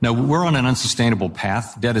 So no, we're on an unsustainable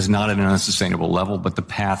path. Debt is not at an unsustainable level, but the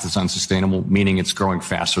path is unsustainable, meaning it's growing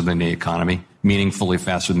faster than the economy, meaningfully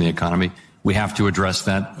faster than the economy. We have to address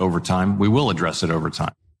that over time. We will address it over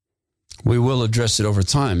time. We will address it over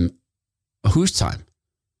time. Whose time?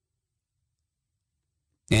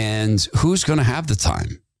 And who's going to have the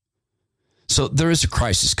time? So there is a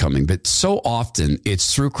crisis coming, but so often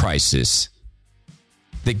it's through crisis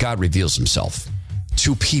that God reveals himself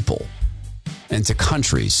to people and to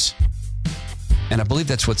countries. And I believe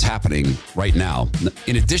that's what's happening right now,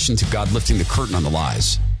 in addition to God lifting the curtain on the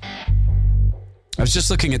lies. I was just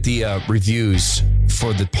looking at the reviews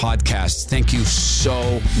for the podcast. Thank you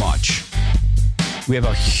so much. We have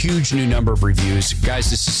a huge new number of reviews. Guys,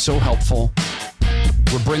 this is so helpful.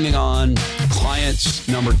 We're bringing on client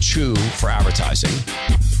number 2 for advertising.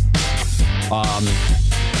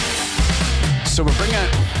 So we're bringing on...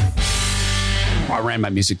 I ran my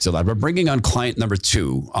music too loud. We're bringing on client number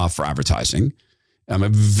 2 for advertising. I'm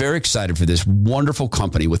very excited for this wonderful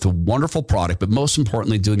company with a wonderful product, but most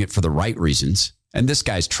importantly, doing it for the right reasons. And this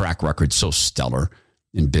guy's track record so stellar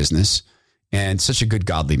in business and such a good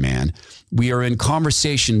godly man. We are in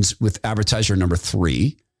conversations with advertiser number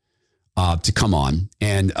 3 to come on.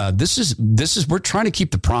 And this is we're trying to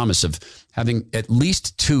keep the promise of having at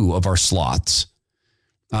least 2 of our slots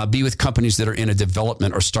be with companies that are in a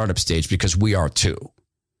development or startup stage, because we are too.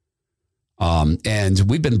 And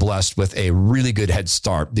we've been blessed with a really good head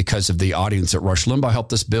start because of the audience that Rush Limbaugh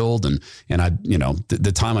helped us build, and I,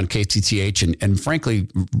 the time on KTTH, and frankly,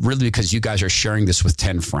 really because you guys are sharing this with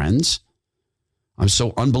 10 friends. I'm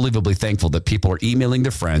so unbelievably thankful that people are emailing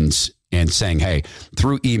their friends and saying, hey,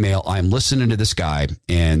 through email, I'm listening to this guy,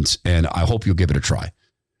 and I hope you'll give it a try.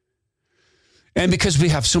 And because we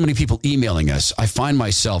have so many people emailing us, I find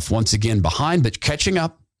myself once again behind, but catching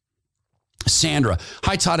up. Sandra,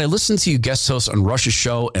 hi, Todd. I listened to you guest host on Rush's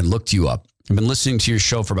show and looked you up. I've been listening to your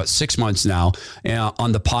show for about 6 months now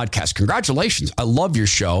on the podcast. Congratulations. I love your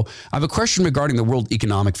show. I have a question regarding the World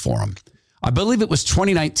Economic Forum. I believe it was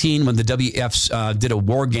 2019 when the WEFs did a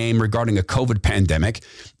war game regarding a COVID pandemic.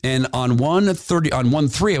 And on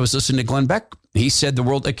 1/3, I was listening to Glenn Beck. He said the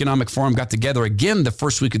World Economic Forum got together again the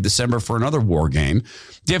first week of December for another war game.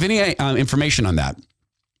 Do you have any information on that?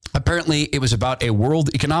 Apparently, it was about a world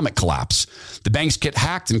economic collapse. The banks get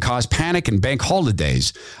hacked and cause panic and bank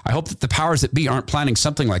holidays. I hope that the powers that be aren't planning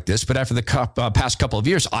something like this, but after the past couple of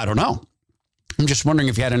years, I don't know. I'm just wondering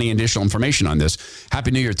if you had any additional information on this.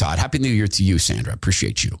 Happy New Year, Todd. Happy New Year to you, Sandra.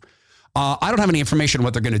 Appreciate you. I don't have any information on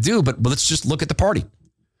what they're going to do, but let's just look at the party.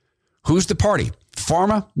 Who's the party?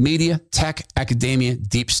 Pharma, media, tech, academia,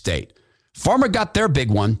 deep state. Pharma got their big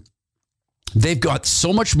one. They've got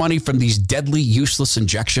so much money from these deadly, useless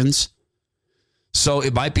injections. So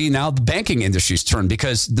it might be now the banking industry's turn,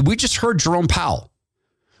 because we just heard Jerome Powell.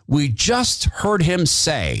 We just heard him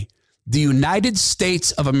say the United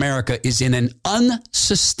States of America is in an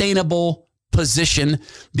unsustainable position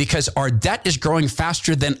because our debt is growing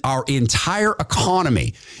faster than our entire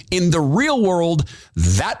economy. In the real world,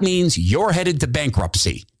 that means you're headed to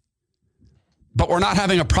bankruptcy. But we're not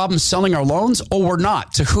having a problem selling our loans? Oh, we're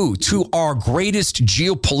not. To who? To our greatest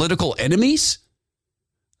geopolitical enemies?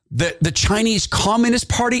 The Chinese Communist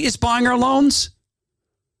Party is buying our loans?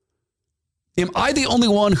 Am I the only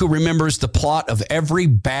one who remembers the plot of every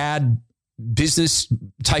bad business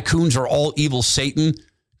tycoons are all evil Satan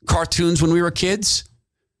cartoons when we were kids?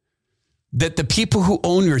 That the people who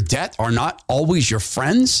own your debt are not always your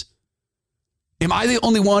friends? Am I the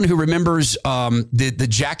only one who remembers the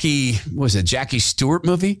Jackie Stewart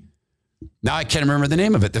movie? Now I can't remember the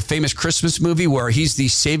name of it. The famous Christmas movie where he's the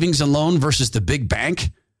savings and loan versus the big bank.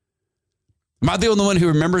 Am I the only one who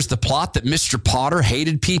remembers the plot that Mr. Potter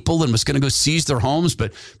hated people and was going to go seize their homes,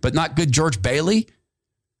 but not good George Bailey?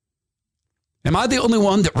 Am I the only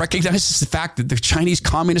one that recognizes the fact that the Chinese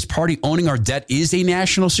Communist Party owning our debt is a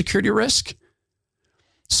national security risk?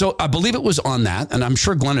 So I believe it was on that, and I'm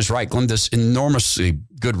sure Glenn is right. Glenn does enormously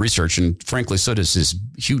good research, and frankly, so does his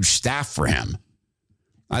huge staff for him.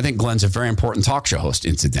 I think Glenn's a very important talk show host,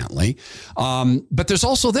 incidentally. But there's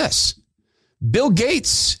also this. Bill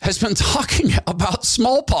Gates has been talking about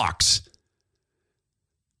smallpox.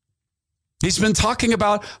 He's been talking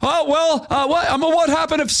about, what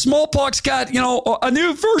happened if smallpox got, a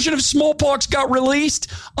new version of smallpox got released?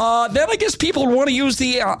 Then I guess people want to use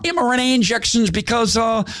the mRNA injections because,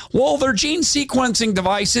 they're gene sequencing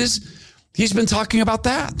devices. He's been talking about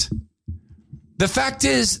that. The fact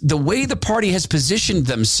is, the way the party has positioned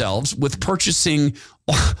themselves with purchasing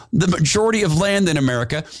the majority of land in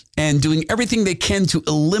America and doing everything they can to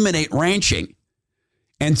eliminate ranching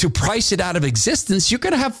and to price it out of existence, you're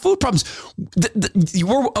going to have food problems. You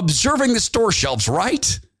were observing the store shelves,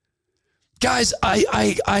 right? Guys,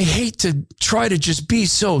 I hate to try to just be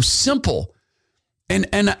so simple. And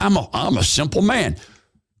I'm a simple man.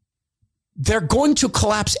 They're going to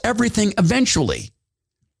collapse everything eventually.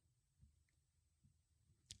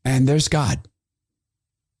 And there's God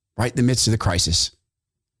right in the midst of the crisis.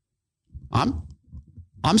 I'm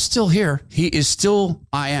still here. He is still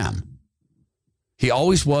I am. He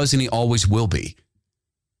always was and he always will be.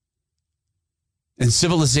 And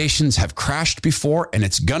civilizations have crashed before, and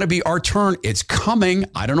it's going to be our turn. It's coming.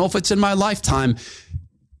 I don't know if it's in my lifetime,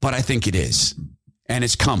 but I think it is. And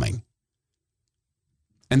it's coming.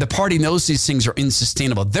 And the party knows these things are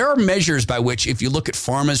unsustainable. There are measures by which, if you look at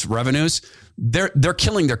pharma's revenues, they're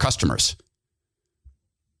killing their customers.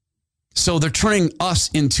 So they're turning us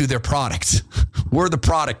into their product. We're the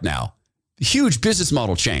product now. Huge business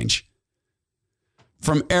model change.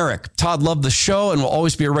 From Eric, Todd loved the show and will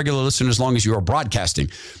always be a regular listener as long as you are broadcasting.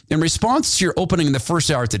 In response to your opening in the first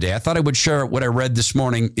hour today, I thought I would share what I read this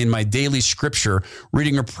morning in my daily scripture,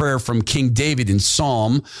 reading a prayer from King David in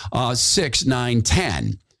Psalm 6, 9,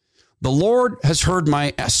 10. The Lord has heard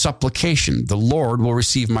my supplication. The Lord will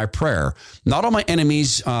receive my prayer. Not all my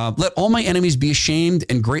enemies, let all my enemies be ashamed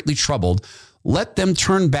and greatly troubled. Let them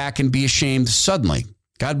turn back and be ashamed suddenly.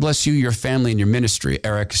 God bless you, your family, and your ministry.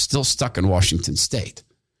 Eric is still stuck in Washington State.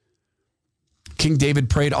 King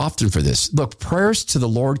David prayed often for this. Look, prayers to the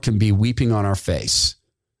Lord can be weeping on our face.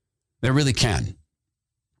 They really can.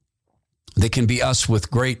 They can be us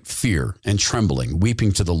with great fear and trembling,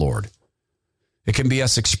 weeping to the Lord. It can be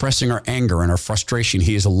us expressing our anger and our frustration.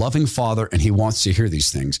 He is a loving Father, and he wants to hear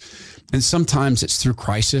these things. And sometimes it's through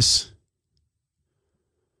crisis.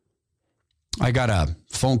 I got a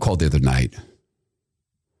phone call the other night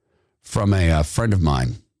from a friend of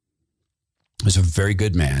mine who's a very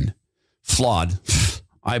good man, flawed.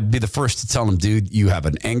 I'd be the first to tell him, dude, you have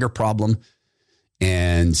an anger problem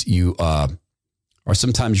and you are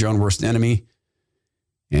sometimes your own worst enemy.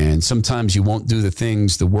 And sometimes you won't do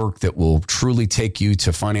the work that will truly take you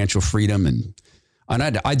to financial freedom. And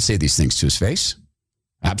I'd say these things to his face.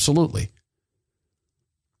 Absolutely.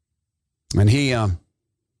 And he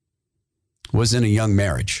was in a young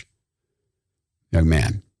marriage, young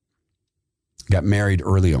man. Got married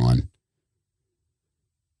early on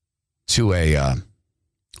to a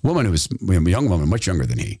woman who was a young woman, much younger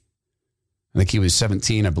than he. I think he was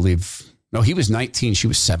 17, I believe. No, he was 19. She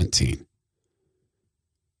was 17.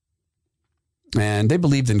 And they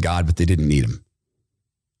believed in God, but they didn't need him.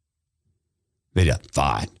 They just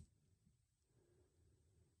thought.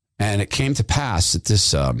 And it came to pass that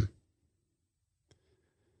this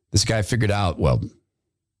guy figured out, he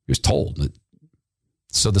was told that,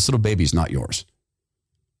 so this little baby's not yours.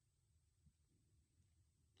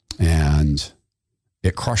 And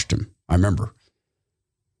it crushed him. I can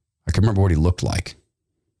remember what he looked like.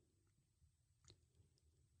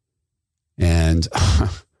 And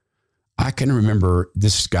I can remember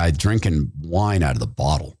this guy drinking wine out of the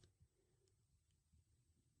bottle.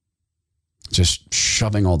 Just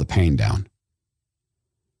shoving all the pain down.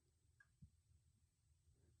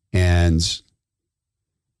 And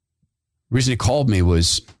the reason he called me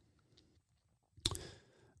was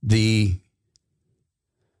the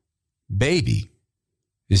baby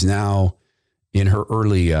is now in her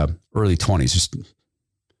early 20s,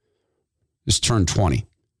 just turned 20.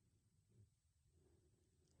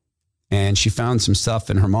 And she found some stuff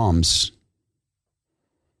in her mom's,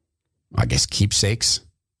 I guess, keepsakes.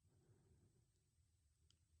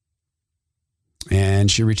 And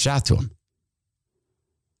she reached out to him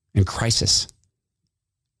in crisis.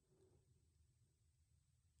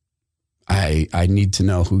 I need to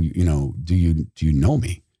know who, do you know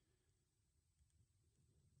me?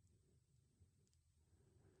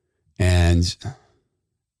 And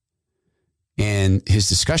in his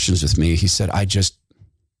discussions with me, he said,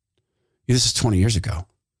 this is 20 years ago.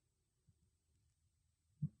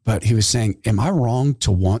 But he was saying, am I wrong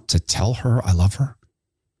to want to tell her I love her?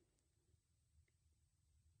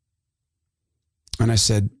 And I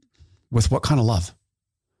said, with what kind of love?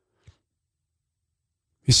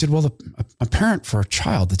 He said, well, a parent for a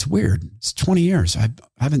child, that's weird. It's 20 years. I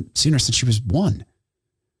haven't seen her since she was 1.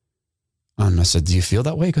 And I said, do you feel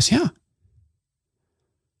that way? He goes, yeah.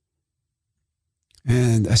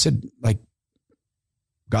 And I said, like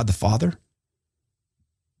God the Father?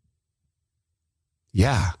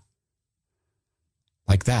 Yeah.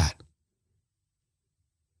 Like that.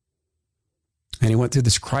 And he went through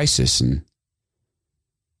this crisis, and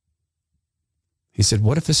he said,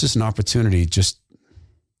 what if this is an opportunity just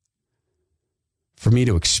for me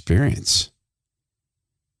to experience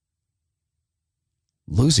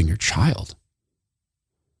losing your child?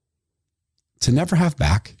 To never have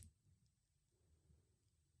back,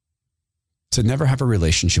 to never have a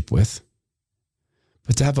relationship with,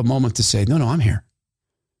 but to have a moment to say, no, I'm here.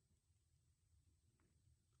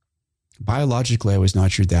 Biologically, I was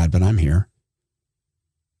not your dad, but I'm here.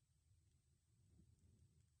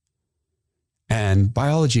 And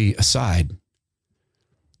biology aside,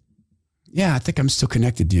 yeah, I think I'm still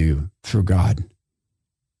connected to you through God.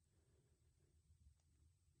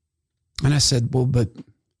 And I said, well, but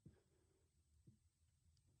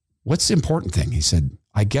what's the important thing? He said,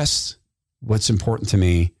 I guess what's important to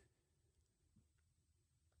me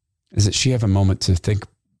is that she have a moment to think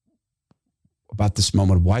about this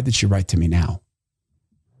moment. Why did she write to me now?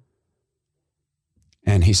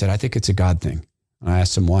 And he said, I think it's a God thing. And I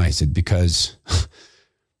asked him why. He said, because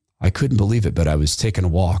I couldn't believe it, but I was taking a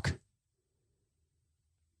walk.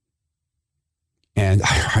 And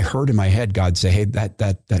I heard in my head God say, hey,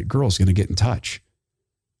 that girl's going to get in touch.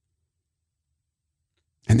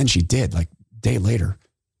 And then she did, like a day later.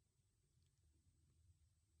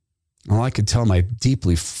 All I could tell my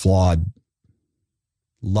deeply flawed,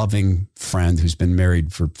 loving friend who's been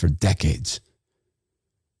married for decades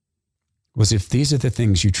was, if these are the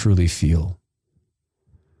things you truly feel,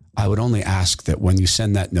 I would only ask that when you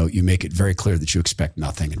send that note, you make it very clear that you expect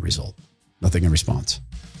nothing in response.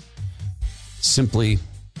 Simply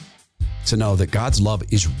to know that God's love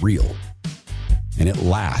is real and it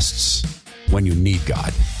lasts when you need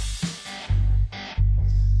God.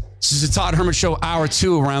 This is the Todd Herman Show, hour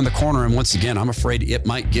 2 around the corner. And once again, I'm afraid it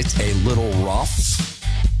might get a little rough.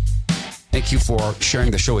 Thank you for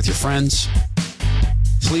sharing the show with your friends.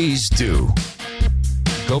 Please do.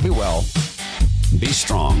 Go be well. Be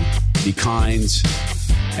strong, be kind,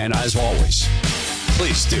 and as always,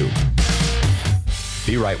 please do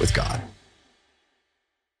be right with God.